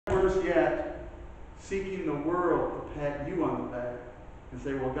worse yet, seeking the world to pat you on the back and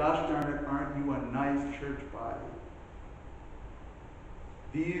say, well, gosh darn it, aren't you a nice church body?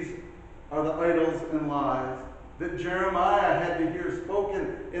 These are the idols and lies that Jeremiah had to hear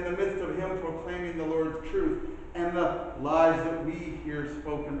spoken in the midst of him proclaiming the Lord's truth, and the lies that we hear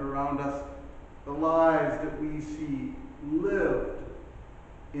spoken around us, the lies that we see lived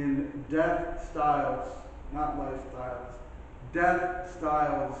in death styles, not lifestyles, death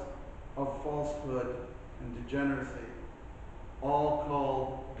styles of falsehood and degeneracy, all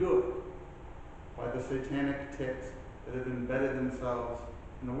called good by the satanic ticks that have embedded themselves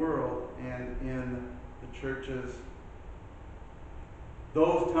in the world and in the churches.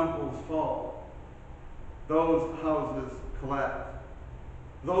 Those temples fall. Those houses collapse.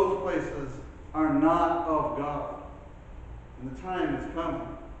 Those places are not of God. And the time is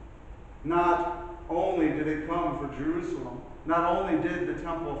coming. Not only did it come for Jerusalem, not only did the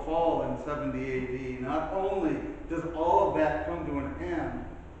temple fall in 70 AD, not only does all of that come to an end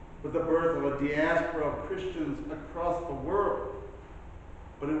with the birth of a diaspora of Christians across the world,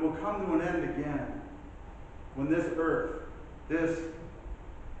 but it will come to an end again when this earth, this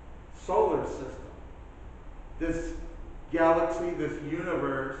solar system, this galaxy, this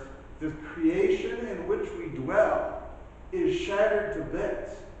universe, this creation in which we dwell is shattered to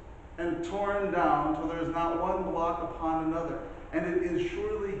bits and torn down till there is not one block upon another. And it is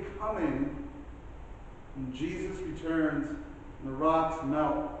surely coming when Jesus returns and the rocks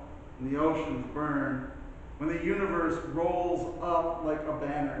melt and the oceans burn, when the universe rolls up like a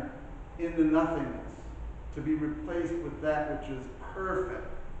banner into nothingness to be replaced with that which is perfect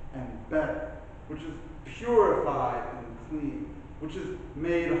and better, which is purified and clean, which is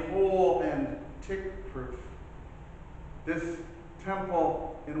made whole and tick-proof. This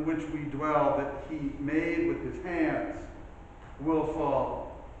temple in which we dwell that he made with his hands will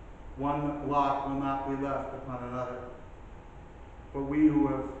fall. One block will not be left upon another. But we who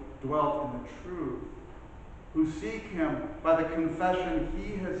have dwelt in the truth, who seek him by the confession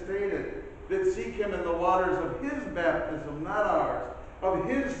he has stated, that seek him in the waters of his baptism, not ours, of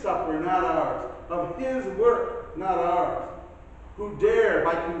his supper, not ours, of his work, not ours, who dare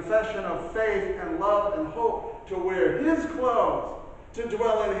by confession of faith and love and hope to wear his clothes, to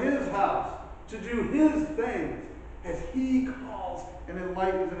dwell in his house, to do his things as he calls and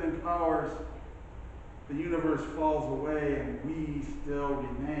enlightens and empowers. The universe falls away and we still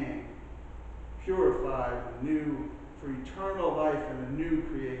remain purified and new for eternal life and a new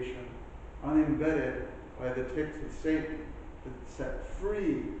creation, unembedded by the ticks of Satan, but set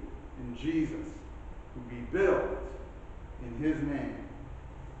free in Jesus, who rebuilds in his name.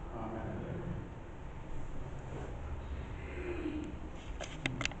 Amen.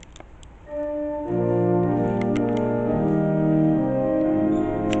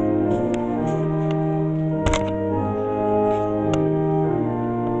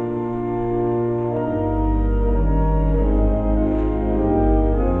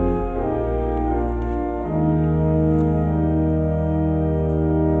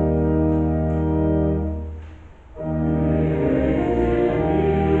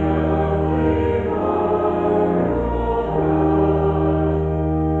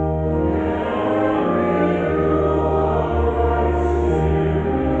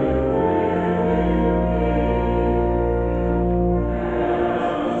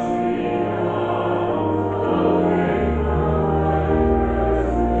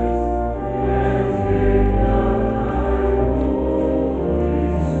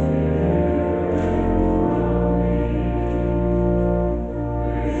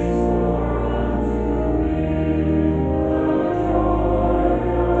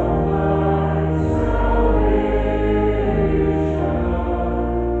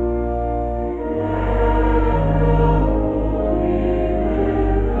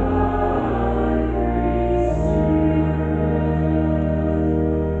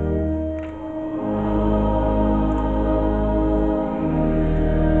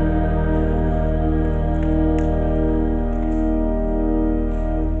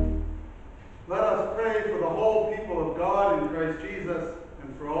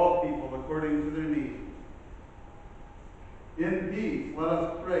 In peace, let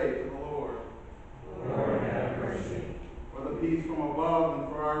us pray to the Lord. Lord, have mercy. For the peace from above and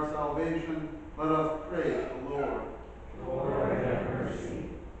for our salvation, let us pray to the Lord. Lord, have mercy.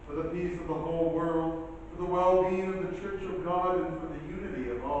 For the peace of the whole world, for the well-being of the Church of God, and for the unity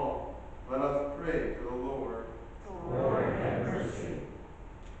of all, let us pray to the Lord. Lord, have mercy.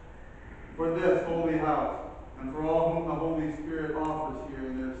 For this holy house, and for all whom the Holy Spirit offers here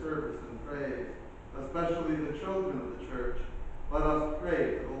in their service and praise, especially the children of the Church, let us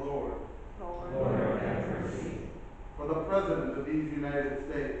pray to the Lord. the President of these United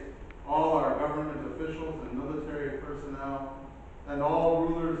States, all our government officials and military personnel, and all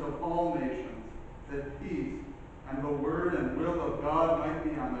rulers of all nations, that peace and the word and will of God might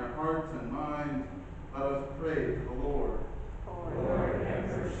be on their hearts and minds, let us pray to the Lord. Lord, have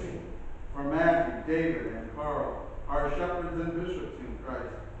mercy. For Matthew, David, and Carl, our shepherds and bishops in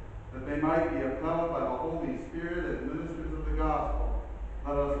Christ, that they might be upheld by the Holy Spirit as ministers of the gospel,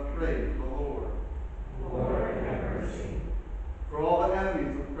 let us pray to the Lord. Lord, have mercy. For all the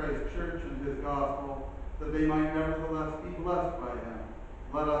enemies of Christ's church and his gospel, that they might nevertheless be blessed by him,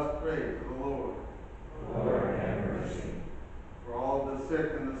 let us pray to the Lord. Lord, have mercy. For all the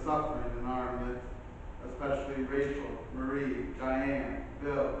sick and the suffering in our midst, especially Rachel, Marie, Diane,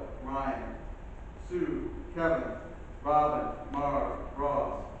 Bill, Ryan, Sue, Kevin, Robin, Marv,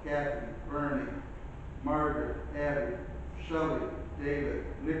 Ross, Kathy, Bernie, Margaret, Abby, Shelley, David,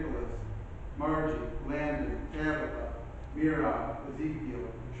 Nicholas, Margie, Landon, Tabitha, Mira, Ezekiel,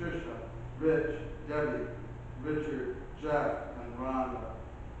 Patricia, Rich, Debbie, Richard, Jeff, and Rhonda,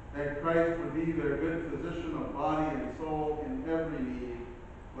 that Christ would be their good physician of body and soul in every need,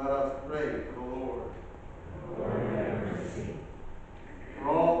 let us pray to the Lord. Lord, have mercy. For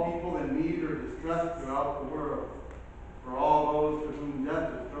all people in need or distress throughout the world, for all those to whom death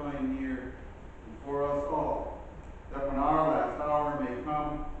is drawing near, and for us all, that when our last hour may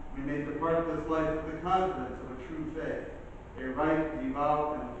come, we may depart this life with the confidence of a true faith, a right,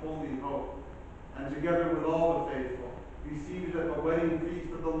 devout, and holy hope, and together with all the faithful, be seated at the wedding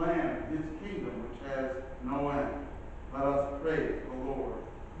feast of the Lamb, his kingdom which has no end. Let us pray to the Lord.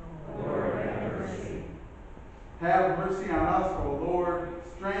 Lord, have mercy. Have mercy on us, O Lord.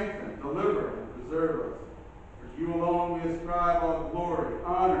 Strengthen, deliver, and preserve us. For to you alone we ascribe all glory,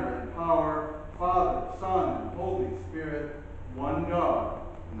 honor, and power, Father, Son, and Holy Spirit, one God,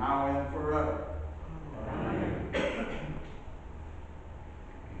 now and forever. Amen.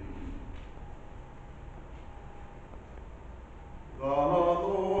 The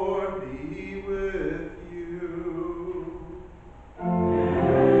Lord be with you.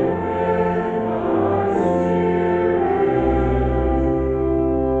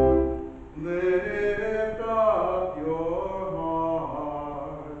 Lift up your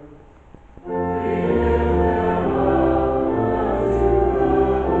heart.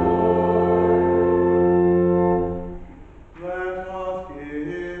 Let us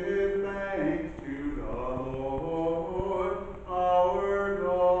give thanks to the Lord our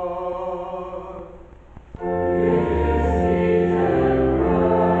God.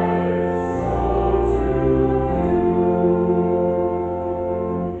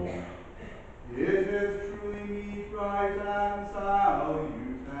 It is truly meet, right, and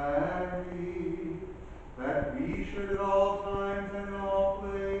salutary that we should at all times and in all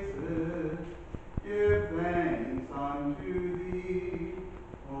places give thanks unto thee,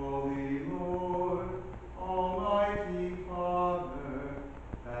 Holy Lord, Almighty Father,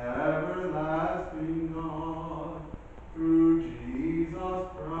 everlasting God, through Jesus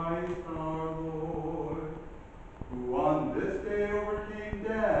Christ our Lord, who on this day overcame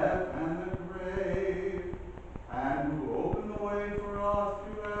death and the grave, and who opened the way for us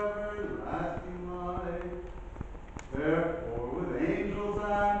to everlasting life. Therefore, with angels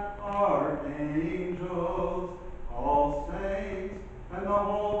and archangels, all saints, and the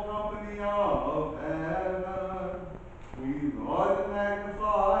whole company of heaven, we laud and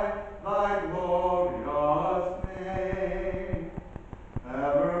magnify thy glorious name,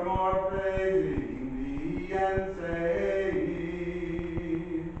 evermore praising thee and saying,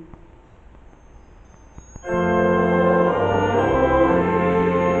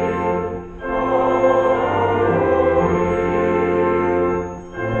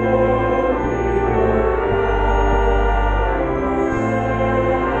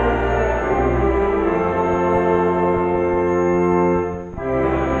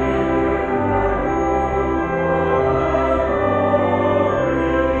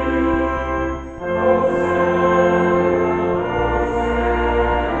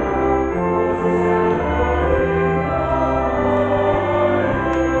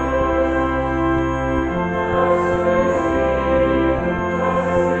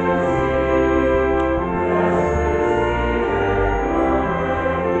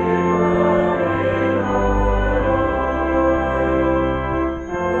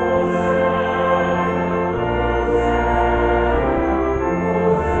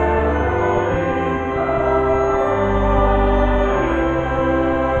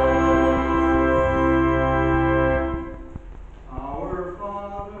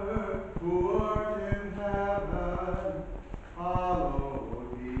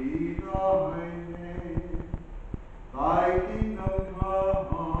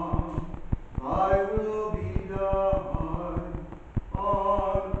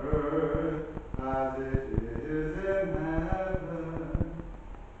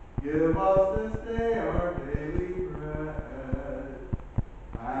 Give us this day our daily bread,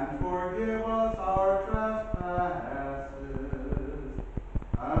 and forgive us our trespasses,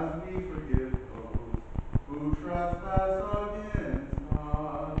 as we forgive those who trespass against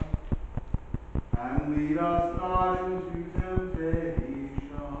us. And lead us not into temptation,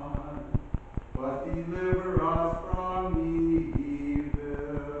 but deliver us from evil.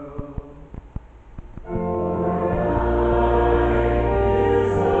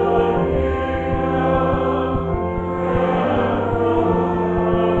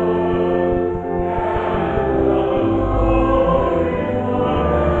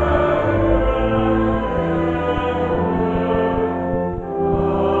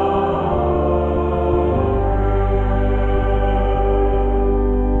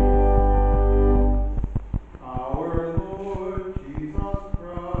 Our Lord Jesus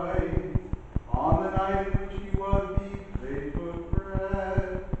Christ, on the night in which he was betrayed, took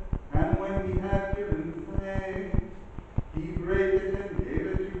bread, and when he had given thanks, he brake it and gave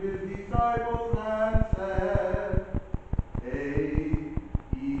it to his disciples and said, Take,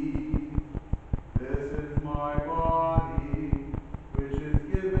 eat, this is my body, which is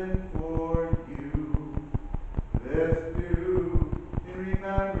given for you. This do in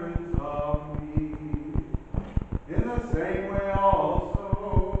remembrance of me. In the same way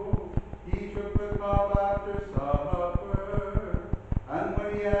also, he took the cup after supper, and when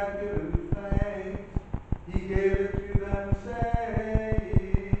he had given thanks, he gave it to them,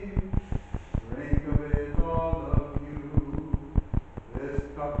 saying, Drink of it, all of you. This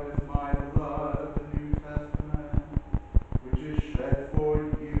cup is my blood of the New Testament, which is shed for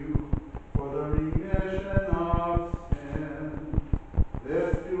you for the remission of sin.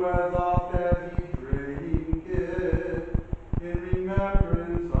 This do as oft as ye drink it in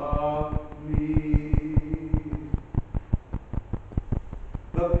remembrance of me.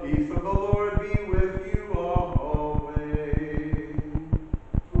 The peace of the Lord